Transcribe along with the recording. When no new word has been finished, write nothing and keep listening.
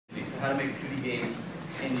how to make 2D games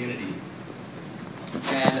in Unity.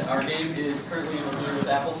 And our game is currently in review with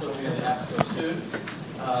Apple, so it'll be in the App Store soon.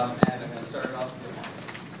 And I'm going to start it off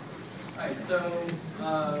with. Alright, so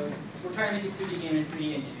we're trying to make a 2D game in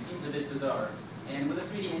 3D engine. It seems a bit bizarre. And with a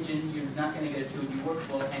 3D engine, you're not going to get a 2D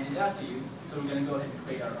workflow handed out to you, so we're going to go ahead and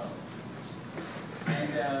create our own.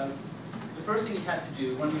 And the first thing you have to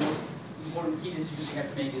do, one of the most important key decisions you have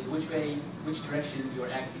to make is which direction your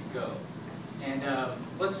axes go. And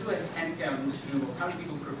let's do a hand count in this room of how many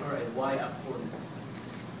people prefer a Y-up coordinate system.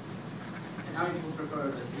 And how many people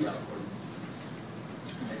prefer the Z-up coordinate system?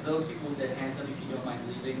 And those people with their hands up, if you don't mind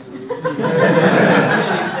leaving the room.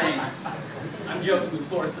 Really insane. I'm joking, of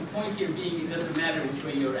course. The point here being, it doesn't matter which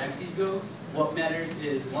way your axes go. What matters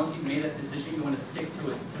is once you've made that decision, you want to stick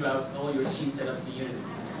to it throughout all your scene setups in Unity.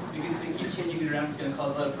 Because if you keep changing it around, it's going to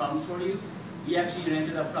cause a lot of problems for you. We actually ran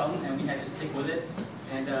into that problem, and we had to stick with it.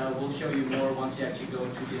 And we'll show you more once we actually go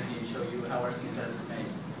into Unity and show you how our scene setup is made.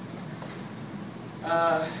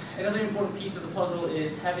 Another important piece of the puzzle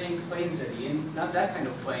is having planes ready, and not that kind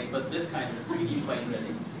of plane, but this kind of 3D plane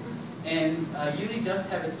ready. And Unity does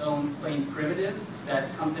have its own plane primitive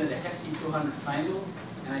that comes in at a hefty 200 triangles.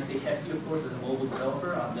 And I say hefty, of course, as a mobile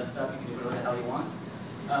developer. On desktop, you can do whatever the hell you want.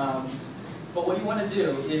 But what you want to do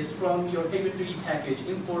is, from your favorite 3D package,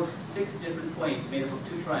 import 6 different planes made up of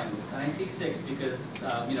 2 triangles. And I say 6 because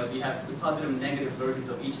you have the positive and negative versions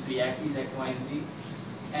of each 3 axes, X, Y, and Z.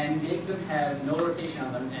 And make them have no rotation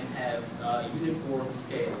on them and have uniform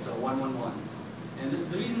scale, so 1, 1, 1. And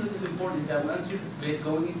the reason this is important is that once you're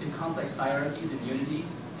going into complex hierarchies in Unity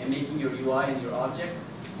and making your UI and your objects,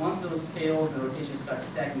 once those scales and rotations start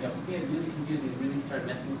stacking up, it can get really confusing and really start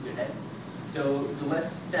messing with your head. So the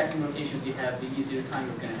less stacking rotations you have, the easier time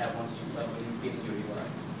you're going to have once when you're creating your UI.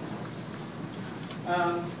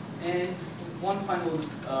 And one final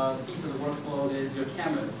piece of the workflow is your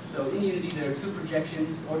cameras. So in Unity, there are 2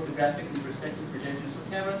 projections, orthographic and perspective projections for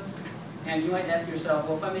cameras. And you might ask yourself,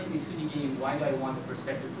 well, if I'm making a 2D game, why do I want a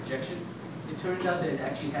perspective projection? It turns out that it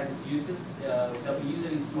actually has its uses. That we use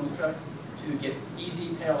it in Smuggle to get easy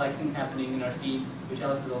parallaxing happening in our scene, which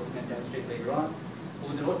Alex is also going to demonstrate later on. But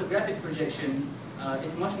with an orthographic projection,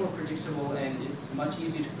 it's much more predictable and it's much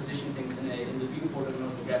easier to position things in the viewport of an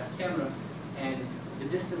orthographic camera. And the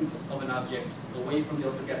distance of an object away from the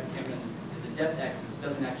orthographic camera and the depth axis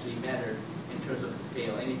doesn't actually matter in terms of the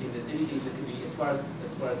scale. Anything that could be, as far as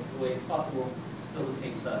the way it's possible, still the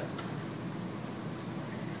same size.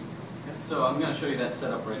 So I'm going to show you that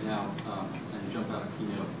setup right now and jump out of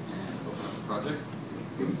Keynote and open up the project.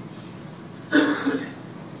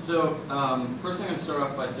 So first I'm going to start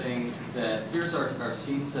off by saying that here's our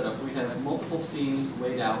scene setup. We have multiple scenes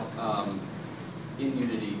laid out in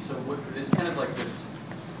Unity. So it's kind of like this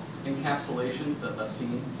encapsulation, a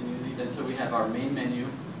scene in Unity. And so we have our main menu.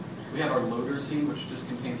 We have our loader scene, which just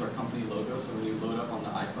contains our company logo. So when you load up on the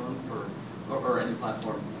iPhone or any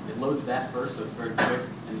platform, it loads that first, so it's very quick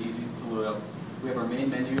and easy to load up. We have our main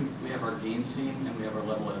menu, we have our game scene, and we have our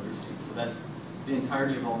level editor scene. So that's the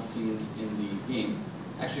entirety of all the scenes in the game.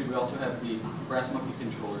 Actually, we also have the Brass Monkey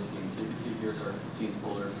controller scene. So you can see here's our scenes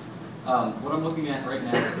folder. What I'm looking at right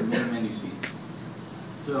now is the main menu scenes.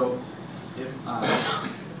 So if I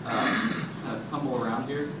kind of tumble around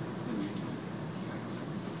here,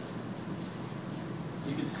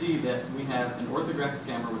 you can see that we have an orthographic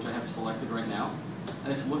camera, which I have selected right now,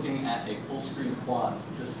 and it's looking at a full screen quad,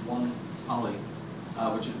 just one poly,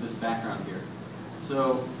 which is this background here.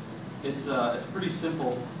 So it's pretty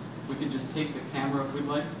simple. We can just take the camera if we'd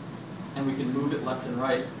like, and we can move it left and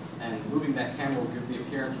right, and moving that camera will give the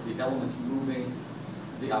appearance of the elements moving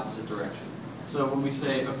the opposite direction. So when we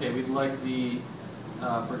say, okay, we'd like the,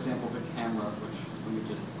 for example, the camera, which let me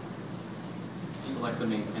just select the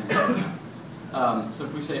main camera right now. So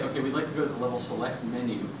if we say, okay, we'd like to go to the level select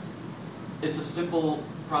menu, it's a simple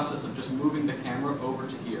process of just moving the camera over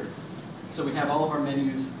to here. So we have all of our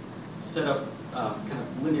menus set up kind of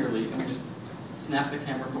linearly, and we just snap the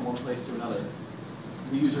camera from one place to another.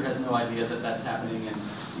 The user has no idea that that's happening, and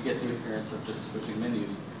you get the appearance of just switching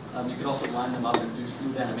menus. You could also line them up and do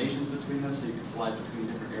smooth animations between them, so you could slide between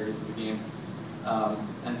different areas of the game.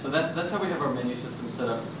 And so that's how we have our menu system set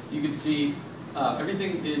up. You can see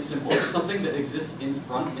everything is simple. Something that exists in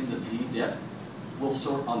front in the Z depth will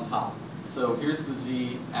sort on top. So here's the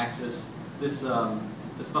Z axis. This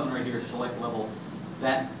button right here, select level,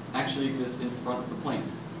 that actually exists in front of the plane.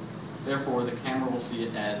 Therefore, the camera will see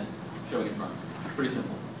it as showing in front. Pretty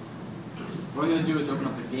simple. What I'm going to do is open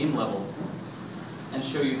up the game level and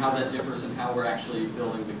show you how that differs and how we're actually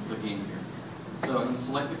building the game here. So I'm going to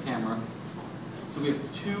select the camera. So we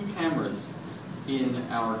have 2 cameras in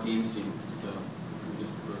our game scene. So let me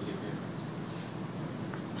just rotate here.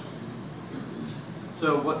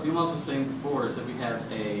 So what Yilmaz was saying before is that we have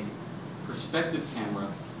a perspective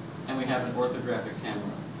camera and we have an orthographic camera.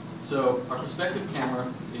 So our perspective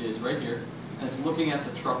camera is right here, and it's looking at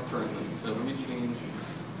the truck currently. So let me change.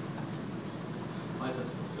 Why is that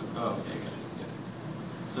so? Oh, okay, I got it. Yeah.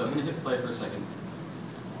 So I'm going to hit play for a second.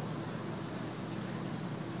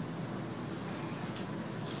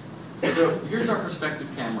 So here's our perspective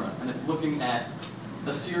camera, and it's looking at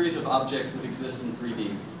a series of objects that exist in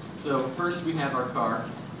 3D. So first we have our car.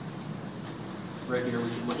 Right here, we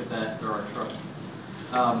can look at that, or our truck.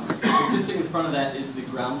 Existing in front of that is the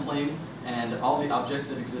ground plane and all the objects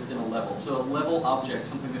that exist in a level. So a level object,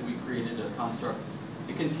 something that we created, a construct,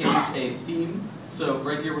 it contains a theme. So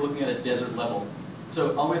right here we're looking at a desert level.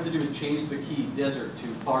 So all we have to do is change the key desert to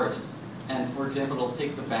forest. And for example, it'll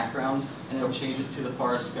take the background and it'll change it to the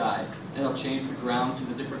forest sky. And it'll change the ground to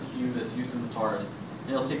the different hue that's used in the forest.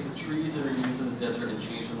 And it'll take the trees that are used in the desert and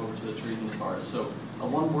change them over to the trees in the forest. So a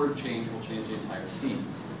one-word change will change the entire scene.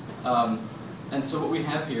 And so what we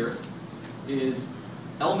have here is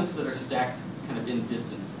elements that are stacked kind of in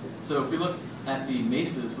distance. So if we look at the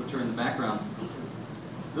mesas, which are in the background,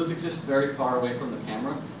 those exist very far away from the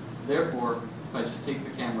camera. Therefore, if I just take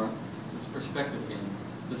the camera, this is perspective again,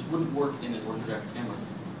 this wouldn't work in an orthographic camera.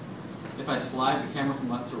 If I slide the camera from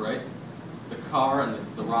left to right, the car and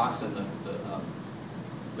the rocks and the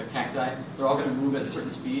cacti, they're all going to move at a certain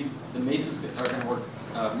speed. The mesas are going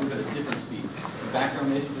to move at a different speed. The background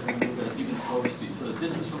mesas are going to move at an even slower speed. So the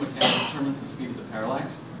distance from the camera determines the speed of the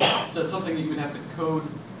parallax. So it's something that you would have to code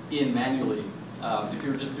in manually if you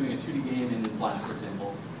were just doing a 2D game in Flash, for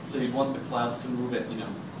example. So you'd want the clouds to move at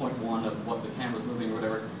 0.1 of what the camera's moving or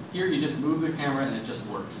whatever. Here you just move the camera and it just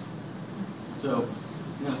works. So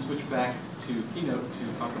I'm going to switch back to Keynote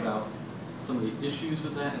to talk about some of the issues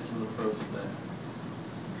with that and some of the pros of that.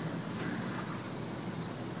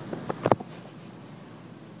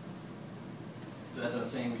 So as I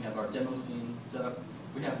was saying, we have our demo scene set up.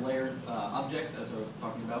 We have layered objects, as I was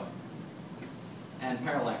talking about, and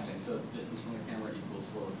parallaxing. So distance from the camera equals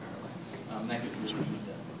slower parallax. That gives the illusion of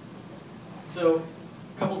depth. So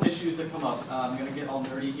a couple of issues that come up. I'm going to get all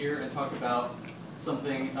nerdy here and talk about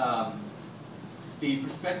something. The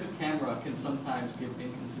perspective camera can sometimes give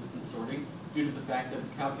inconsistent sorting due to the fact that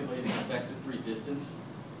it's calculating a vector 3 distance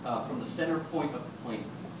from the center point of the plane.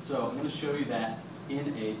 So I'm going to show you that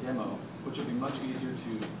in a demo, which will be much easier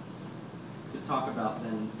to talk about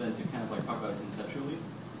than to kind of like talk about it conceptually.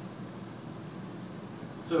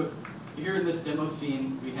 So here in this demo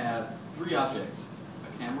scene, we have 3 objects: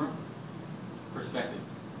 a camera, perspective,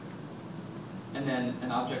 and then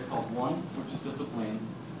an object called 1, which is just a plane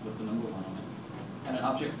with the number 1 on it, and an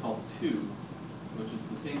object called 2, which is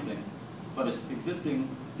the same thing, but it's existing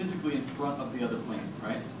physically in front of the other plane,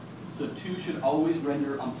 right? So 2 should always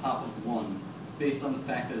render on top of 1 based on the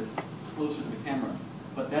fact that it's closer to the camera.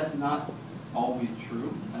 But that's not always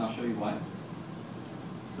true, and I'll show you why.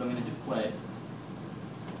 So I'm going to hit play.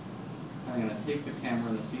 And I'm going to take the camera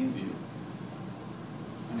in the scene view,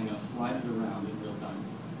 and I'm going to slide it around in real time.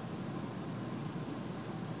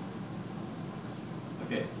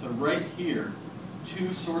 Okay, so right here,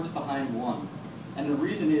 2 sorts behind 1. And the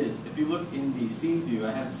reason is, if you look in the scene view,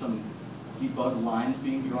 I have some debug lines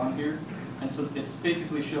being drawn here. And so it's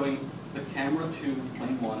basically showing the camera to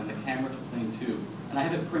plane 1 and the camera to plane 2. And I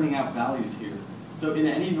have it printing out values here. So in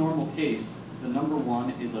any normal case, the number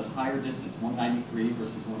 1 is a higher distance, 193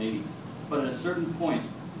 versus 180. But at a certain point,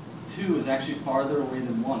 2 is actually farther away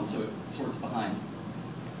than 1, so it sorts behind.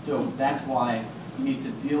 So that's why you need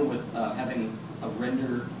to deal with having a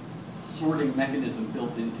render sorting mechanism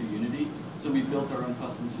built into Unity. So we built our own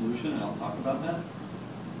custom solution, and I'll talk about that.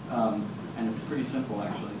 And it's pretty simple,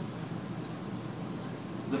 actually.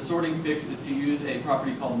 The sorting fix is to use a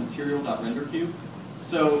property called material.renderQueue.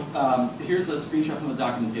 So here's a screenshot from the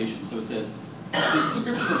documentation. So it says, the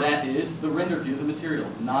description of that is the render queue, the material.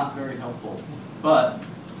 Not very helpful. But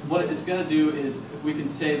what it's going to do is we can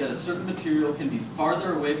say that a certain material can be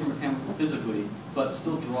farther away from a camera physically, but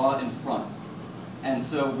still draw it in front. And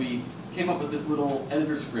so we came up with this little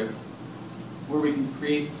editor script where we can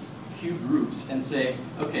create queue groups and say,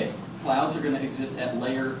 okay, clouds are going to exist at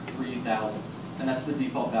layer 3000. And that's the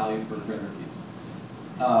default value for render queues.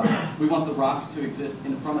 We want the rocks to exist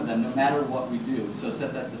in front of them no matter what we do. So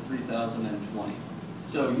set that to 3020.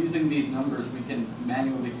 So using these numbers, we can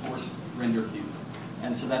manually force render queues.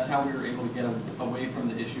 And so that's how we were able to get away from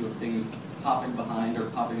the issue of things popping behind or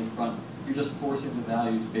popping in front. You're just forcing the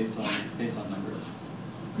values based on numbers.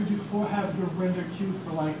 Could you have your render queue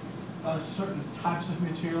for like certain types of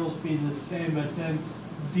materials be the same, but then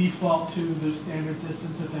default to the standard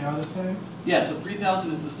distance if they are the same? Yeah, so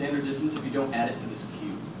 3,000 is the standard distance if you don't add it to this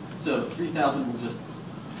cube. So 3,000 will just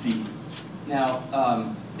be. Now,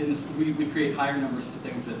 in this, we create higher numbers for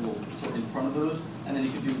things that will sort in front of those, and then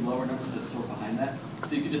you could do lower numbers that sort behind that.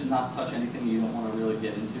 So you could just not touch anything you don't want to really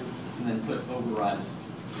get into, and then put overrides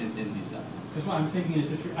in these numbers. Because what I'm thinking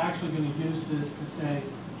is if you're actually going to use this to say,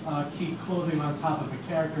 keep clothing on top of a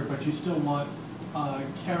character, but you still want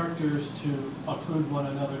characters to occlude one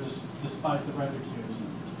another despite the render cues.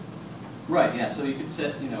 Right, yeah, so you could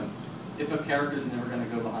set, if a character is never going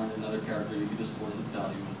to go behind another character, you could just force its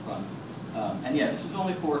value in front. And yeah, this is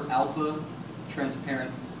only for alpha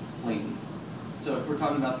transparent planes. So if we're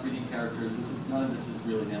talking about 3D characters, none of this is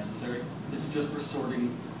really necessary. This is just for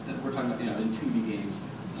sorting, and we're talking about, in 2D games,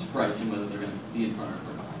 sprites and whether they're going to be in front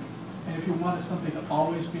or behind. And if you wanted something to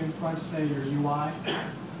always be in front, say your UI?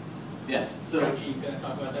 Yes, so. You're going to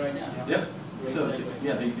talk about that right now? Yep. Great So, segue.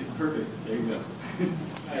 yeah, it's perfect. There you go.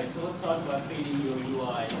 All right, so let's talk about creating your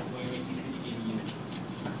UI when you're making 3D game units.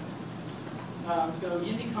 So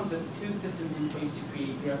Unity comes with two systems in place to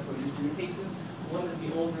create graphical user interfaces. One is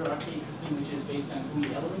the older archaic system, which is based on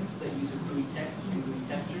GUI elements that uses GUI text and GUI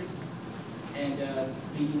textures. And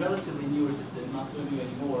the relatively newer system, not so new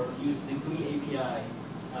anymore, uses the GUI API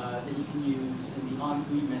that you can use in the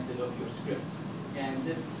on-GUI method of your scripts. And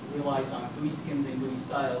this relies on GUI skins and GUI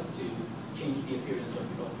styles to change the appearance of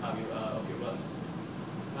your buttons.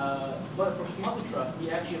 But for Smuggle Truck,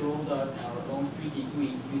 we actually rolled out our own 3D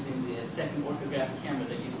GUI using the second orthographic camera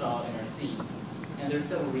that you saw in our scene. And there are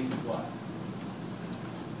several reasons why.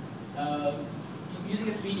 Using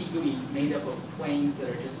a 3D GUI made up of planes that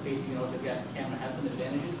are just facing an orthographic camera has some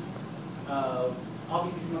advantages.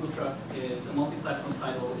 Obviously, Smuggle Truck is a multi-platform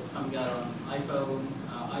title. It's coming out on iPhone,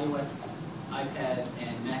 iOS, iPad,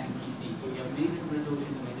 and Mac and PC. So we have many different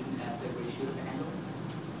resolutions and many different aspect ratios to handle.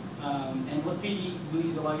 And what 3D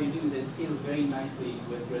GUIs allow you to do is it scales very nicely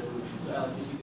with resolution. So Alex, if you